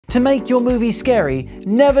To make your movie scary,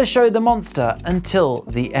 never show the monster until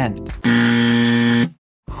the end.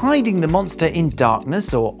 Hiding the monster in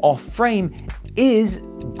darkness or off frame is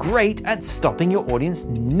great at stopping your audience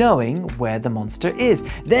knowing where the monster is,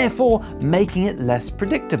 therefore making it less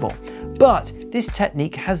predictable. But this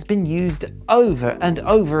technique has been used over and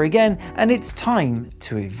over again, and it's time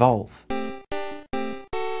to evolve.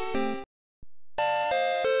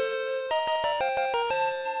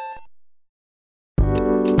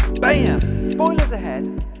 Bam! Spoilers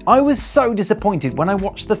ahead! I was so disappointed when I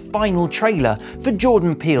watched the final trailer for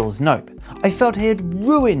Jordan Peele's Nope. I felt he had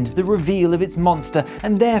ruined the reveal of its monster,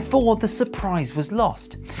 and therefore the surprise was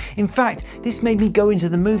lost. In fact, this made me go into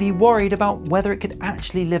the movie worried about whether it could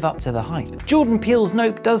actually live up to the hype. Jordan Peele's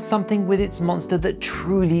Nope does something with its monster that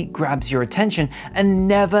truly grabs your attention and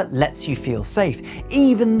never lets you feel safe,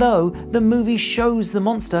 even though the movie shows the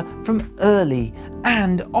monster from early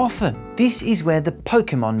and often. This is where the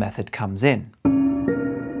Pokémon method comes in.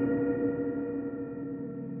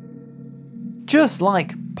 Just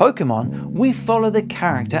like Pokémon, we follow the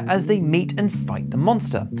character as they meet and fight the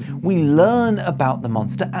monster. We learn about the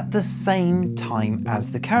monster at the same time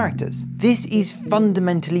as the characters. This is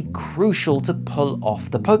fundamentally crucial to pull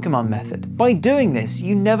off the Pokémon method. By doing this,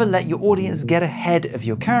 you never let your audience get ahead of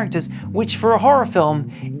your characters, which for a horror film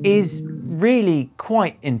is really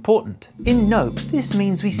quite important. In Nope, this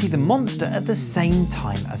means we see the monster at the same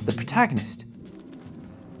time as the protagonist.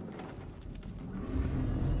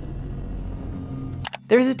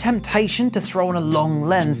 There is a temptation to throw on a long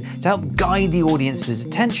lens to help guide the audience's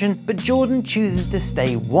attention, but Jordan chooses to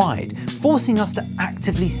stay wide, forcing us to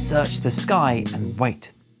actively search the sky and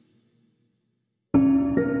wait.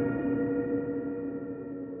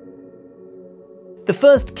 The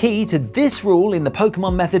first key to this rule in the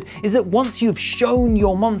Pokémon method is that once you've shown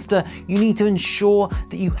your monster, you need to ensure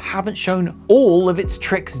that you haven't shown all of its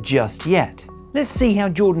tricks just yet. Let's see how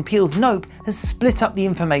Jordan Peele's Nope has split up the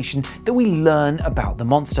information that we learn about the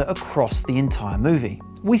monster across the entire movie.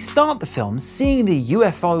 We start the film seeing the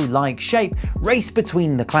UFO-like shape race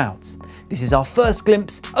between the clouds. This is our first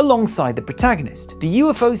glimpse alongside the protagonist. The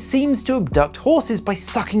UFO seems to abduct horses by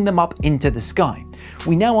sucking them up into the sky.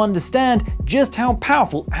 We now understand just how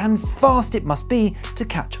powerful and fast it must be to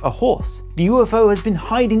catch a horse. The UFO has been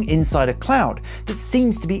hiding inside a cloud that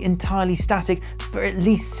seems to be entirely static for at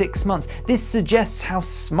least 6 months. This suggests how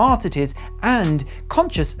smart it is and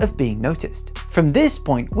conscious of being noticed. From this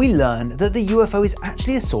point, we learn that the UFO is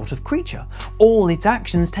actually a sort of creature. All its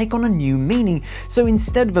actions take on a new meaning, so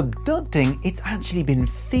instead of abducting, it's actually been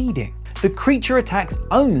feeding. The creature attacks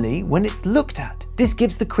only when it's looked at. This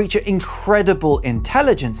gives the creature incredible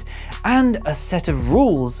intelligence and a set of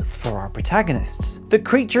rules for our protagonists. The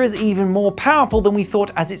creature is even more powerful than we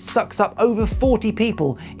thought as it sucks up over 40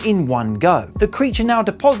 people in one go. The creature now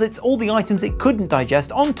deposits all the items it couldn't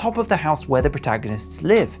digest on top of the house where the protagonists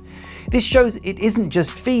live. This shows it isn't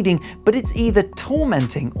just feeding, but it's either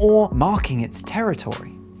tormenting or marking its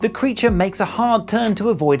territory. The creature makes a hard turn to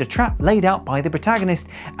avoid a trap laid out by the protagonist,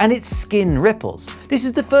 and its skin ripples. This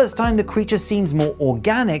is the first time the creature seems more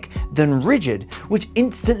organic than rigid, which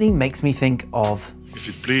instantly makes me think of... If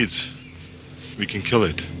it bleeds, we can kill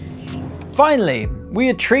it. Finally, we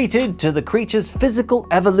are treated to the creature's physical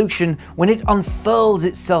evolution when it unfurls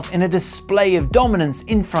itself in a display of dominance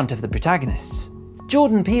in front of the protagonists.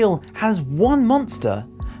 Jordan Peele has one monster,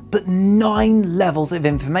 but 9 levels of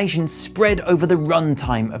information spread over the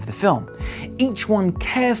runtime of the film, each one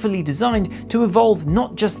carefully designed to evolve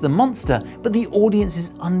not just the monster, but the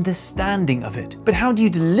audience's understanding of it. But how do you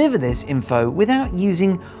deliver this info without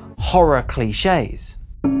using horror cliches?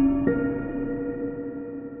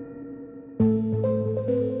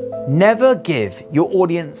 Never give your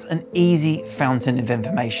audience an easy fountain of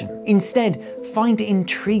information. Instead, find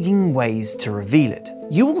intriguing ways to reveal it.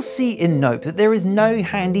 You will see in Nope that there is no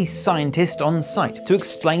handy scientist on site to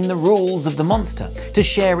explain the rules of the monster, to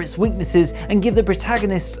share its weaknesses and give the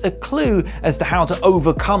protagonists a clue as to how to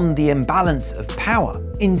overcome the imbalance of power.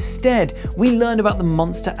 Instead, we learn about the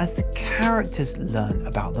monster as the characters learn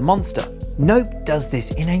about the monster. Nope does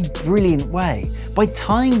this in a brilliant way by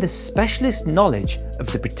tying the specialist knowledge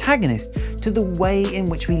of the protagonist to the way in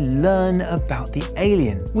which we learn about the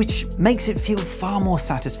alien, which makes it feel far more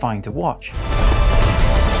satisfying to watch.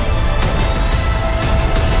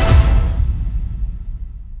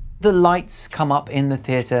 The lights come up in the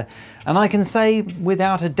theatre, and I can say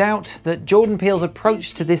without a doubt that Jordan Peele's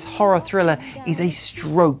approach to this horror thriller is a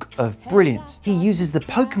stroke of brilliance. He uses the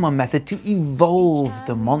Pokémon method to evolve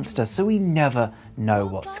the monster, so we never know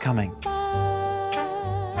what's coming.